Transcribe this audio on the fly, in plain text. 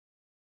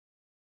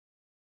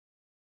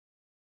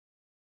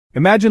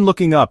Imagine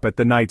looking up at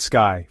the night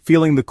sky,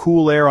 feeling the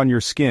cool air on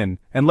your skin,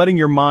 and letting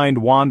your mind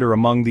wander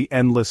among the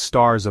endless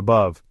stars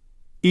above.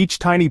 Each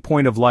tiny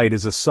point of light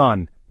is a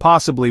sun,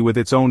 possibly with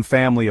its own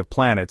family of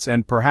planets,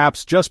 and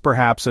perhaps, just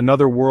perhaps,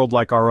 another world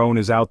like our own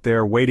is out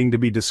there waiting to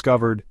be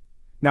discovered.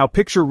 Now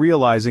picture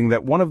realizing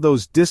that one of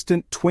those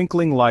distant,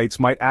 twinkling lights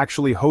might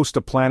actually host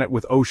a planet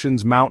with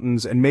oceans,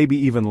 mountains, and maybe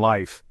even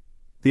life.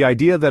 The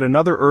idea that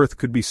another Earth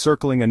could be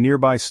circling a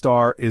nearby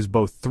star is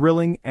both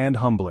thrilling and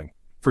humbling.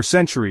 For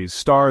centuries,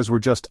 stars were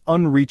just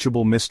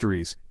unreachable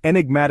mysteries,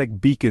 enigmatic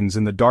beacons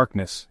in the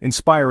darkness,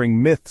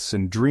 inspiring myths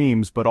and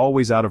dreams but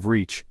always out of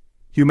reach.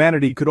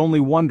 Humanity could only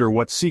wonder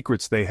what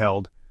secrets they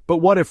held, but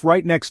what if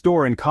right next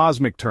door in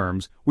cosmic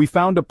terms, we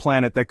found a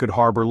planet that could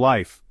harbor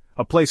life?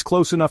 A place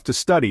close enough to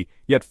study,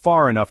 yet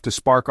far enough to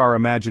spark our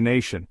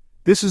imagination.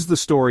 This is the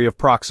story of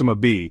Proxima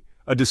B,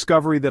 a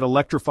discovery that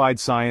electrified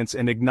science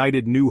and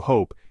ignited new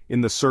hope in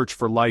the search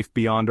for life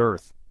beyond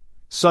Earth.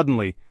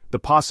 Suddenly, the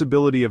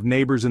possibility of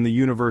neighbors in the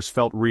universe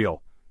felt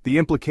real. The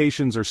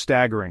implications are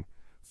staggering.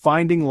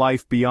 Finding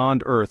life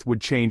beyond Earth would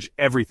change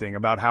everything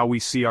about how we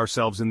see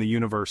ourselves in the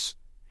universe.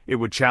 It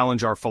would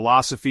challenge our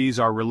philosophies,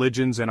 our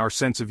religions, and our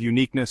sense of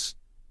uniqueness.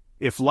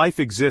 If life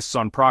exists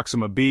on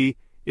Proxima B,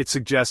 it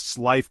suggests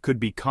life could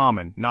be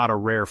common, not a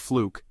rare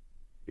fluke.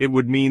 It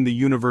would mean the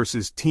universe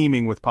is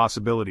teeming with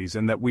possibilities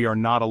and that we are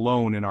not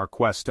alone in our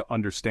quest to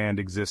understand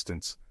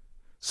existence.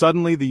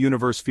 Suddenly the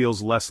universe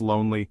feels less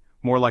lonely,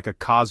 more like a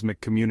cosmic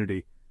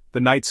community. The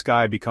night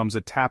sky becomes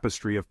a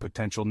tapestry of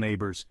potential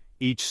neighbors,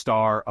 each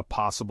star a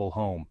possible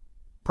home.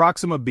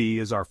 Proxima B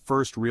is our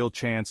first real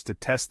chance to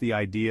test the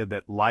idea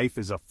that life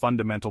is a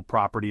fundamental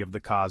property of the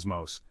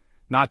cosmos,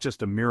 not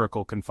just a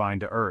miracle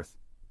confined to Earth.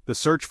 The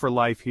search for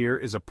life here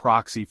is a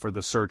proxy for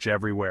the search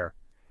everywhere.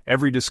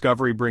 Every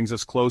discovery brings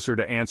us closer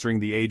to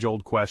answering the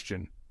age-old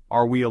question,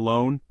 are we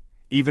alone?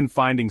 Even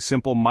finding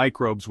simple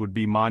microbes would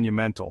be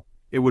monumental.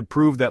 It would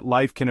prove that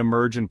life can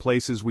emerge in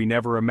places we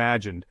never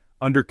imagined,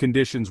 under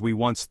conditions we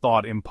once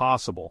thought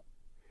impossible.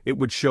 It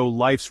would show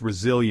life's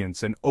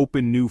resilience and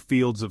open new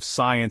fields of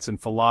science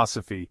and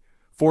philosophy,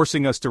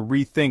 forcing us to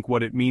rethink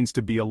what it means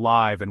to be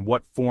alive and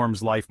what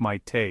forms life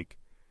might take.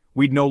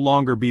 We'd no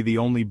longer be the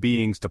only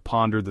beings to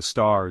ponder the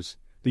stars.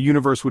 The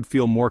universe would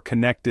feel more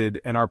connected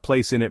and our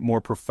place in it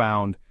more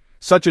profound.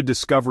 Such a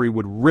discovery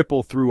would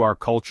ripple through our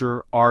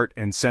culture, art,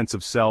 and sense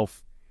of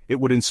self. It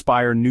would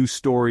inspire new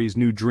stories,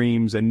 new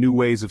dreams, and new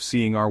ways of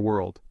seeing our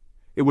world.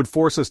 It would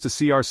force us to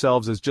see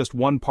ourselves as just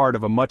one part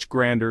of a much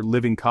grander,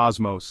 living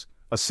cosmos,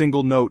 a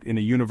single note in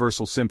a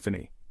universal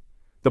symphony.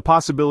 The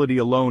possibility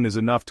alone is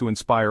enough to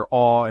inspire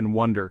awe and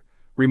wonder,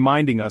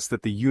 reminding us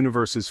that the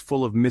universe is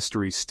full of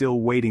mysteries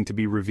still waiting to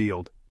be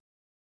revealed.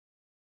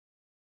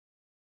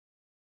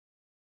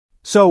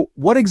 So,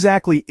 what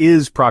exactly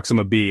is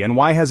Proxima B and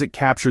why has it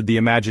captured the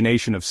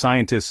imagination of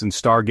scientists and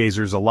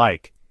stargazers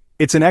alike?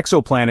 It's an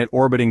exoplanet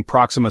orbiting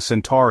Proxima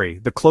Centauri,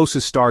 the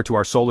closest star to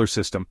our solar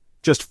system,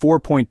 just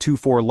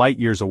 4.24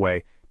 light-years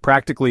away,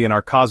 practically in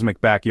our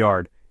cosmic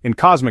backyard. In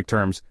cosmic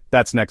terms,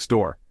 that's next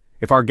door.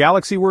 If our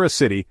galaxy were a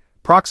city,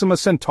 Proxima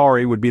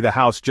Centauri would be the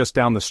house just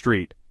down the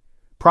street.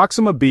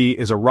 Proxima B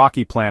is a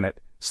rocky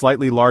planet,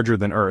 slightly larger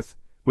than Earth,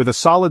 with a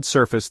solid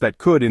surface that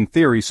could, in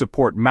theory,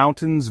 support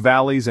mountains,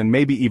 valleys, and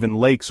maybe even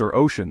lakes or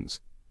oceans.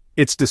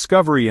 Its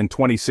discovery in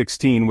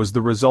 2016 was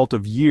the result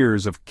of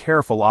years of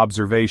careful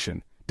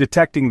observation,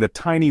 detecting the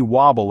tiny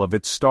wobble of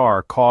its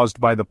star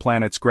caused by the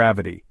planet's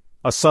gravity,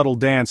 a subtle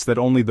dance that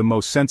only the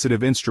most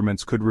sensitive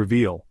instruments could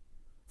reveal.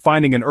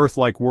 Finding an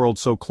Earth-like world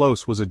so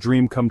close was a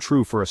dream come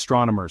true for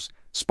astronomers,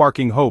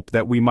 sparking hope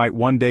that we might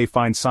one day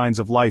find signs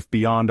of life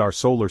beyond our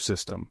solar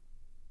system.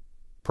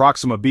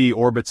 Proxima B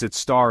orbits its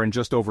star in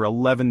just over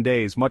 11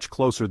 days, much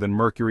closer than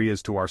Mercury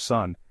is to our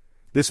Sun.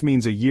 This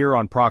means a year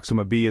on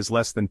Proxima B is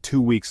less than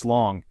 2 weeks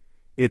long.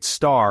 Its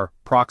star,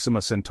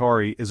 Proxima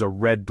Centauri, is a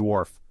red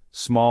dwarf,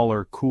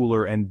 smaller,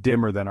 cooler, and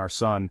dimmer than our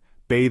Sun,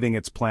 bathing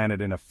its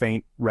planet in a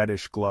faint,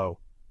 reddish glow.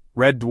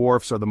 Red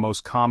dwarfs are the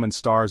most common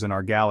stars in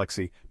our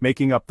galaxy,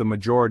 making up the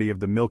majority of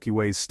the Milky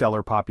Way's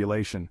stellar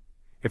population.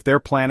 If their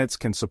planets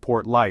can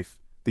support life,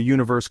 the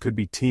universe could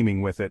be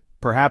teeming with it,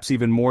 perhaps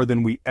even more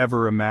than we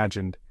ever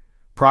imagined.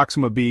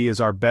 Proxima B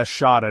is our best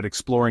shot at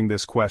exploring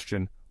this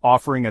question,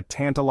 offering a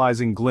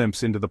tantalizing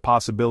glimpse into the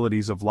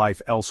possibilities of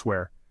life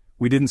elsewhere.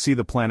 We didn't see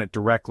the planet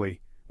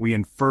directly. We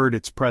inferred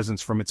its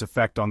presence from its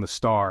effect on the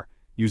star,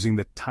 using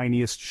the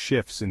tiniest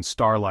shifts in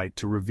starlight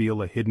to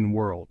reveal a hidden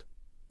world.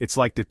 It's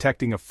like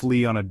detecting a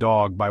flea on a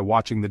dog by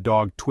watching the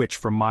dog twitch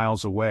from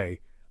miles away,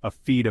 a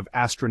feat of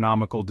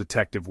astronomical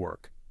detective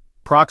work.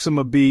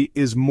 Proxima B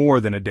is more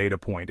than a data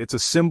point. It's a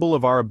symbol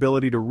of our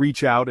ability to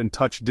reach out and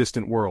touch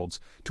distant worlds,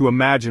 to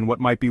imagine what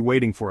might be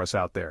waiting for us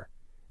out there.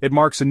 It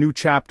marks a new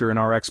chapter in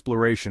our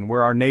exploration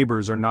where our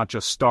neighbors are not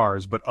just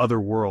stars but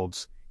other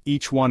worlds,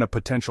 each one a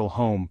potential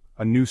home,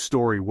 a new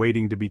story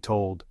waiting to be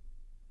told.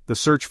 The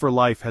search for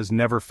life has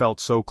never felt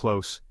so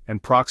close,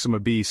 and Proxima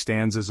B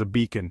stands as a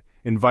beacon,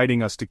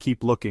 inviting us to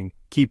keep looking,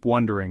 keep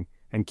wondering,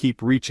 and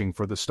keep reaching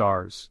for the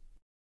stars.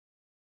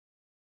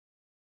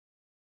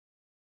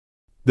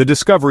 The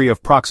discovery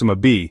of Proxima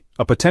B,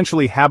 a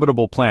potentially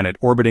habitable planet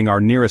orbiting our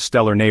nearest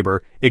stellar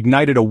neighbor,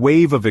 ignited a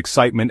wave of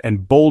excitement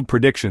and bold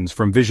predictions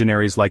from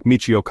visionaries like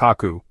Michio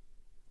Kaku.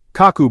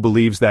 Kaku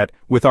believes that,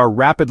 with our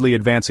rapidly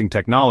advancing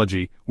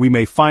technology, we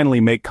may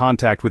finally make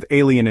contact with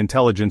alien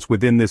intelligence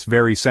within this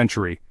very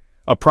century,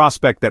 a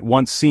prospect that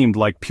once seemed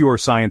like pure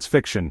science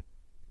fiction.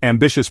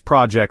 Ambitious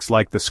projects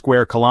like the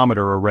Square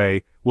Kilometre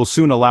Array will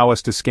soon allow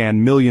us to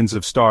scan millions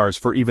of stars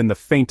for even the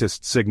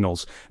faintest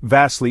signals,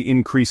 vastly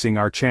increasing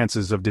our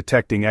chances of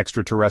detecting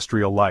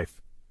extraterrestrial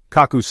life.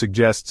 Kaku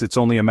suggests it's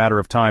only a matter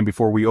of time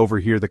before we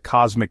overhear the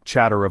cosmic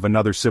chatter of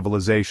another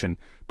civilization,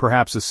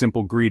 perhaps a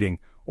simple greeting,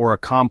 or a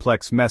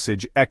complex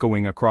message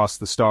echoing across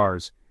the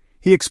stars.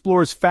 He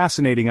explores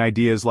fascinating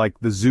ideas like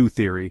the zoo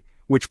theory,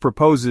 which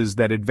proposes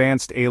that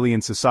advanced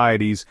alien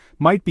societies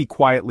might be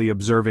quietly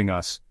observing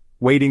us,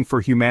 waiting for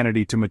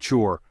humanity to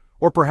mature,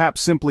 or perhaps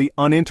simply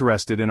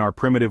uninterested in our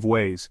primitive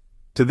ways.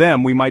 To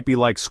them we might be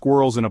like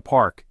squirrels in a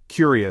park,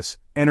 curious,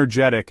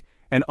 energetic,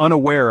 and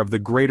unaware of the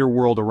greater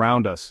world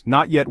around us,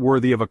 not yet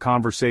worthy of a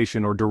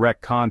conversation or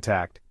direct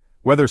contact.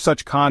 Whether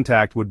such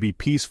contact would be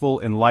peaceful,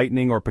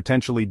 enlightening, or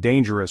potentially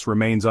dangerous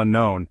remains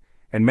unknown,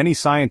 and many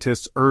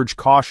scientists urge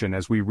caution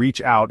as we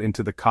reach out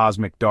into the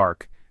cosmic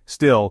dark.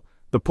 Still,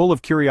 the pull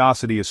of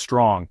curiosity is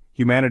strong.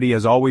 Humanity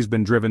has always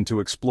been driven to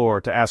explore,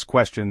 to ask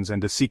questions,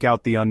 and to seek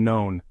out the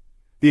unknown.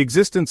 The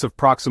existence of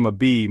Proxima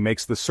B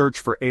makes the search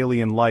for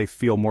alien life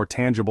feel more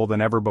tangible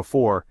than ever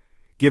before,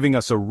 giving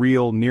us a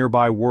real,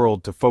 nearby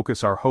world to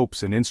focus our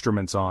hopes and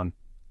instruments on.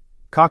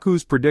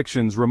 Kaku's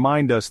predictions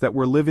remind us that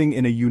we're living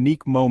in a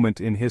unique moment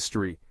in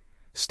history,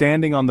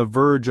 standing on the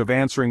verge of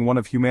answering one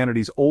of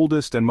humanity's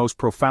oldest and most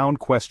profound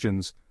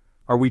questions: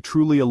 are we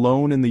truly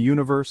alone in the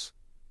universe?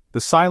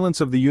 The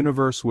silence of the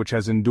universe, which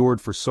has endured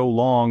for so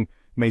long,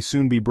 may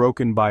soon be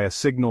broken by a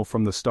signal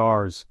from the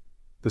stars.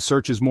 The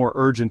search is more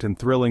urgent and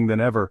thrilling than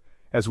ever,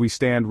 as we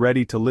stand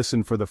ready to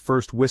listen for the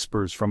first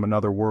whispers from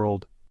another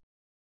world.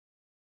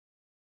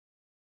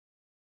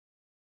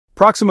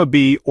 Proxima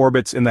B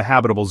orbits in the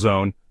habitable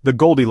zone, the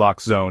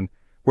Goldilocks zone,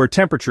 where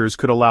temperatures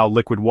could allow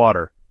liquid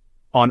water.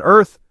 On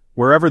Earth,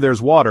 wherever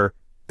there's water,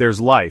 there's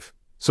life,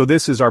 so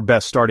this is our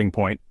best starting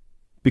point.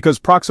 Because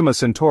Proxima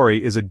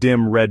Centauri is a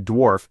dim red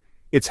dwarf,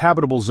 its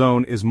habitable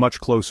zone is much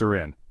closer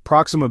in.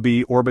 Proxima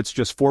B orbits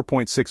just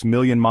 4.6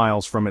 million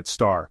miles from its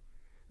star.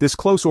 This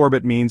close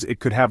orbit means it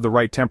could have the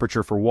right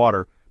temperature for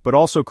water, but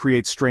also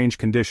creates strange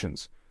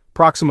conditions.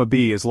 Proxima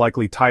B is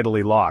likely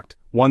tidally locked.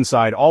 One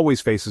side always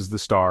faces the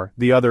star,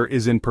 the other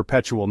is in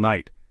perpetual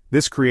night.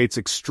 This creates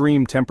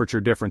extreme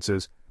temperature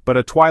differences, but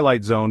a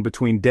twilight zone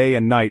between day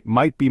and night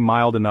might be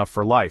mild enough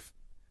for life.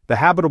 The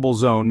habitable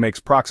zone makes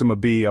Proxima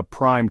B a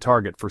prime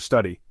target for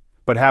study.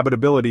 But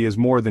habitability is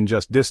more than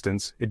just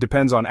distance, it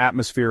depends on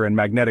atmosphere and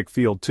magnetic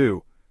field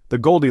too. The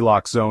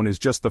Goldilocks zone is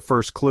just the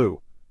first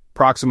clue.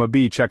 Proxima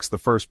B checks the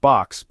first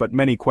box, but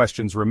many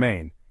questions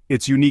remain.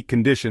 Its unique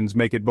conditions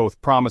make it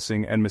both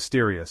promising and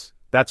mysterious.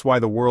 That's why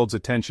the world's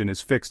attention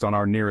is fixed on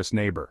our nearest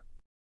neighbor.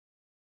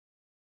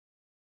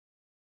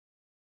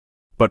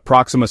 But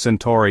Proxima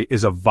Centauri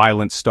is a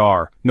violent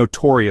star,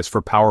 notorious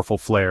for powerful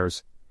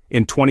flares.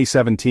 In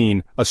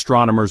 2017,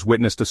 astronomers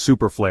witnessed a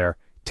superflare,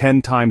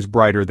 10 times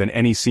brighter than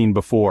any seen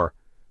before.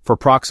 For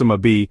Proxima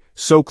B,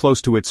 so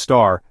close to its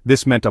star,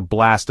 this meant a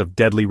blast of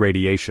deadly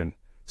radiation.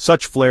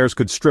 Such flares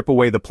could strip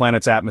away the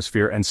planet's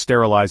atmosphere and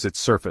sterilize its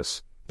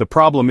surface. The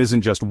problem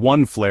isn't just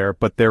one flare,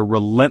 but their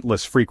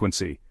relentless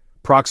frequency.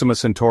 Proxima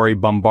Centauri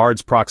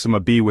bombards Proxima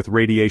B with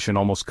radiation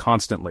almost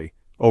constantly.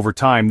 Over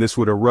time, this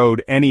would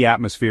erode any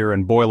atmosphere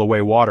and boil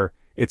away water.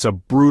 It's a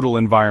brutal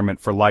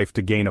environment for life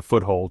to gain a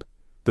foothold.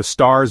 The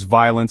star's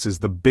violence is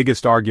the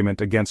biggest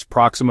argument against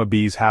Proxima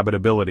B's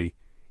habitability.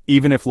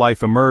 Even if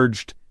life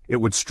emerged,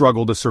 it would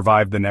struggle to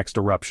survive the next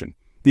eruption.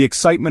 The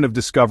excitement of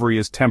discovery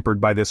is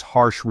tempered by this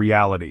harsh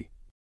reality.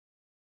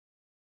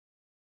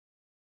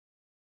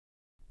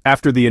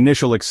 After the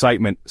initial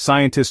excitement,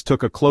 scientists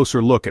took a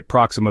closer look at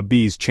Proxima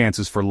B's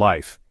chances for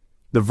life.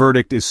 The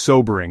verdict is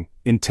sobering,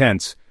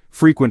 intense.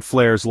 Frequent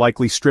flares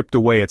likely stripped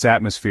away its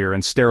atmosphere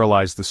and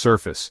sterilized the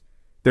surface.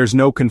 There's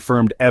no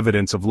confirmed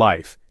evidence of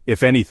life.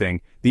 If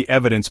anything, the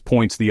evidence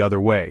points the other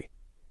way.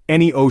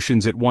 Any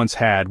oceans it once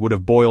had would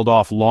have boiled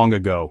off long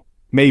ago.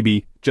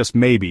 Maybe, just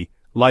maybe,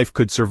 life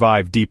could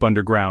survive deep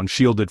underground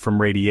shielded from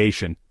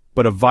radiation,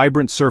 but a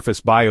vibrant surface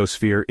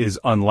biosphere is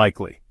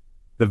unlikely.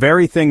 The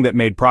very thing that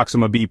made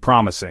Proxima B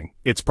promising,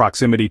 its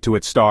proximity to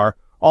its star,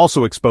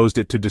 also exposed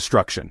it to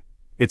destruction.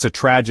 It's a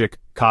tragic,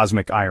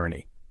 cosmic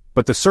irony.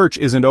 But the search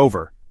isn't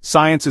over.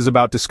 Science is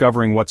about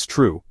discovering what's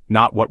true,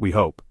 not what we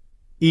hope.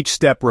 Each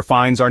step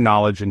refines our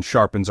knowledge and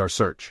sharpens our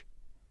search.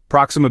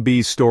 Proxima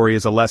B's story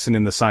is a lesson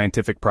in the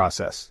scientific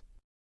process.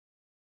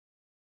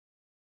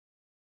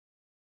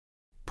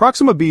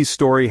 Proxima B's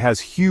story has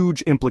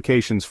huge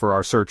implications for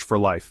our search for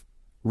life.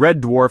 Red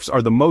dwarfs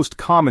are the most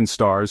common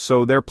stars,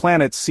 so their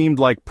planets seemed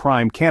like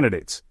prime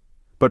candidates.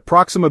 But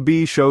Proxima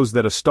B shows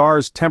that a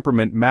star's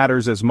temperament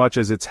matters as much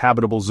as its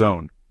habitable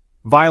zone.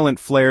 Violent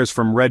flares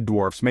from red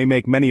dwarfs may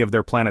make many of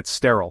their planets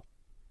sterile.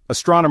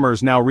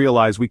 Astronomers now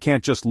realize we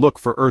can't just look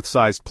for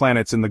Earth-sized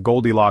planets in the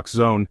Goldilocks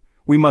zone,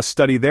 we must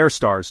study their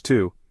stars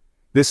too.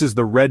 This is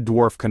the Red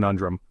Dwarf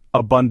Conundrum,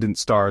 abundant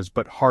stars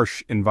but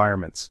harsh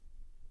environments.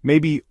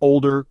 Maybe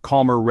older,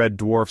 calmer red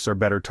dwarfs are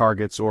better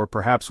targets, or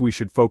perhaps we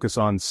should focus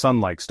on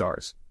sun-like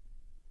stars.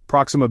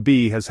 Proxima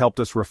B has helped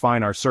us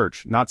refine our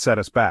search, not set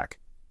us back.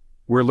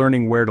 We're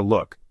learning where to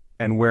look,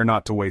 and where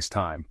not to waste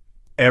time.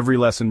 Every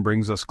lesson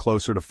brings us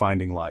closer to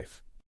finding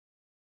life.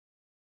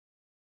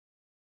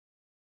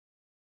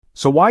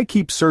 So why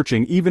keep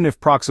searching even if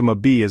Proxima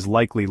B is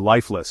likely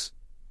lifeless?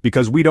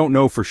 Because we don't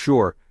know for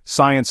sure.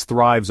 Science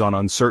thrives on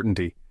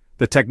uncertainty.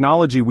 The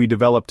technology we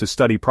develop to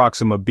study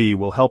Proxima B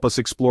will help us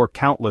explore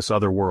countless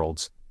other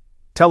worlds.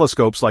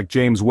 Telescopes like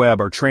James Webb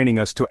are training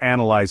us to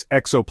analyze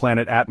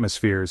exoplanet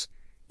atmospheres.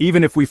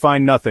 Even if we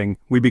find nothing,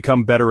 we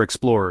become better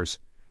explorers.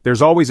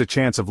 There's always a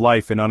chance of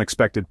life in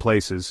unexpected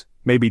places,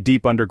 maybe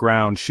deep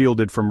underground,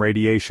 shielded from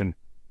radiation.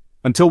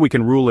 Until we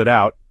can rule it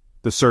out,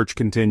 the search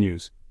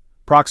continues.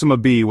 Proxima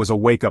B was a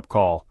wake-up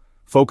call,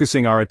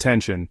 focusing our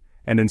attention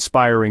and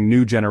inspiring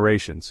new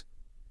generations.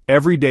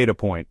 Every data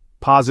point,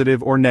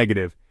 positive or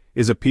negative,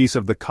 is a piece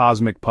of the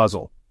cosmic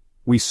puzzle.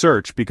 We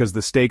search because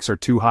the stakes are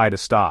too high to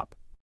stop.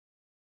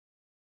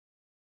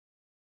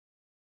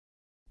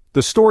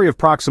 The story of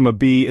Proxima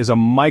B is a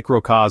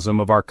microcosm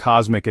of our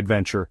cosmic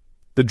adventure.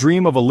 The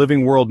dream of a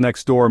living world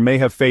next door may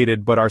have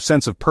faded, but our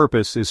sense of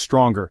purpose is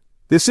stronger.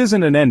 This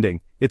isn't an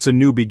ending, it's a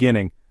new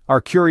beginning. Our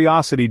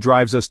curiosity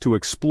drives us to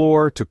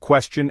explore, to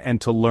question,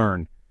 and to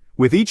learn.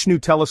 With each new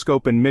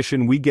telescope and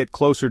mission, we get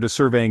closer to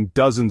surveying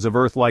dozens of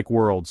Earth-like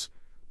worlds.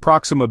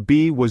 Proxima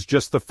B was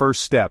just the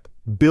first step.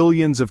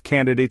 Billions of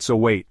candidates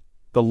await.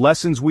 The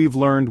lessons we've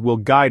learned will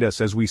guide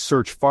us as we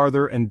search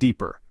farther and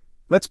deeper.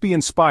 Let's be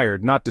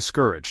inspired, not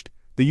discouraged.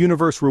 The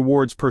universe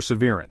rewards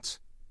perseverance.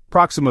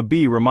 Proxima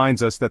B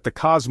reminds us that the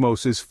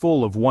cosmos is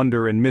full of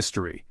wonder and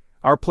mystery.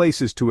 Our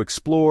place is to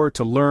explore,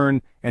 to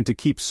learn, and to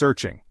keep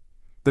searching.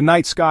 The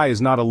night sky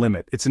is not a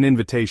limit, it's an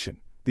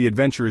invitation. The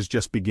adventure is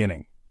just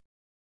beginning.